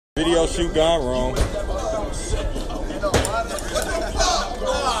Video shoot gone wrong.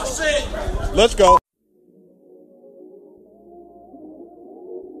 Let's go.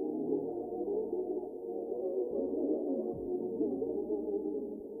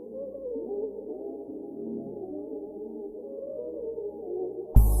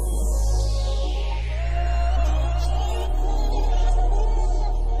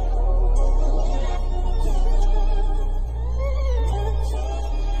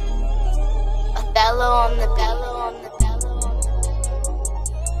 On the bellow.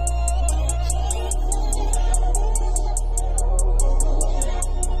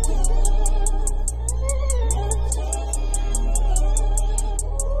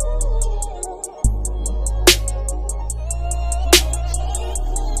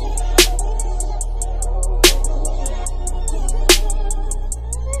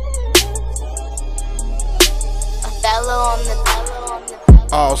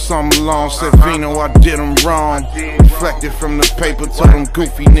 All summer long, said VINO, I did them wrong. Reflected from the paper, told them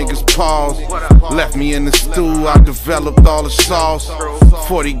goofy niggas pause. Left me in the stew, I developed all the sauce.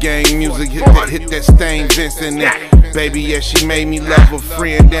 40 gang music, hit that stain, Vincent. And baby, yeah, she made me love her,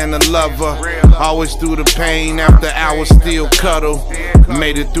 friend and a lover. Always through the pain, after hours still cuddle.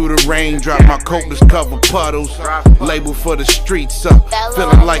 Made it through the rain, dropped my coat, was covered puddles. Label for the streets up,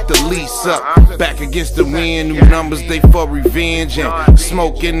 feeling like the lease up. Back against the wind, new numbers, they for revenge. And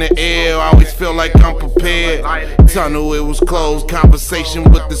smoke in the air, always feel like I'm prepared. Tunnel, it was closed, conversation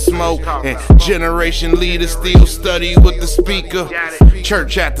with the smoke. And generation leaders still study with the speaker.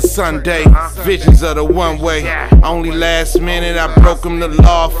 Church after Sunday, visions of the one way. Only last minute I broke them the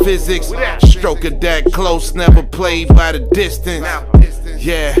law of physics. Stroke of that close, never played by the distance.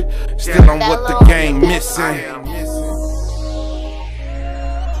 Yeah, still on what the game missing.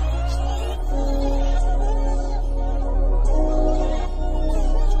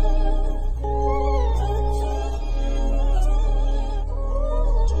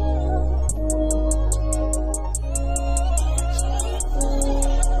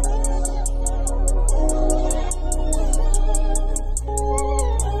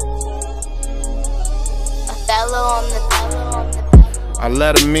 I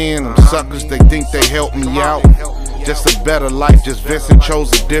let them in, them suckers, they think they help me out. Just a better life, just Vincent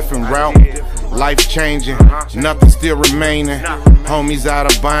chose a different route. Life changing, nothing still remaining. Homies out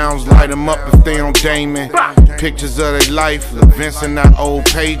of bounds, light them up if they on Damon. Pictures of their life, look Vincent, not old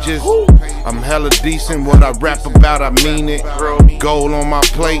pages. I'm hella decent, what I rap about, I mean it. Gold on my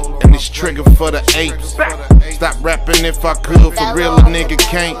plate, and it's trigger for the apes. Stop rapping if I could, for real a nigga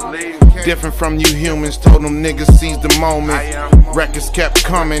can't. Different from you humans, told them niggas seize the moment. Records kept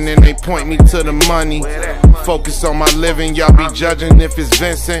coming and they point me to the money. Focus on my living, y'all be judging if it's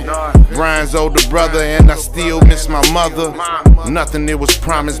Vincent. Brian's older brother and I still miss my mother. Nothing it was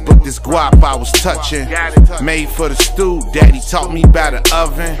promised but this guap I was touching. Made for the stew, daddy taught me by the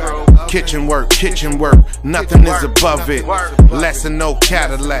oven. Kitchen work, nothing is above it. Less than no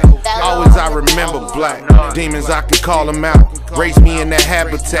Cadillac, always I remember black. Demons I can call them out, raise me in that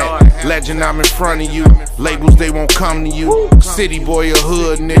habitat. Legend I'm in front of you, labels they won't come to you. City boy a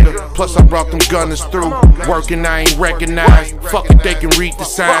hood nigga, plus I brought them gunners through. Working I ain't recognized, fuck it they can read the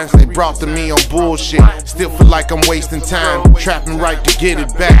signs. They brought to me on bullshit, still feel like I'm wasting time. Trapping right to get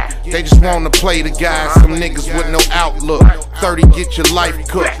it back, they just wanna play the guys. Some niggas with no outlook, 30 get your life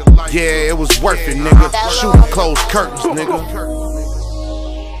cooked. Yeah, it was worth it nigga, shooting closed curtains nigga.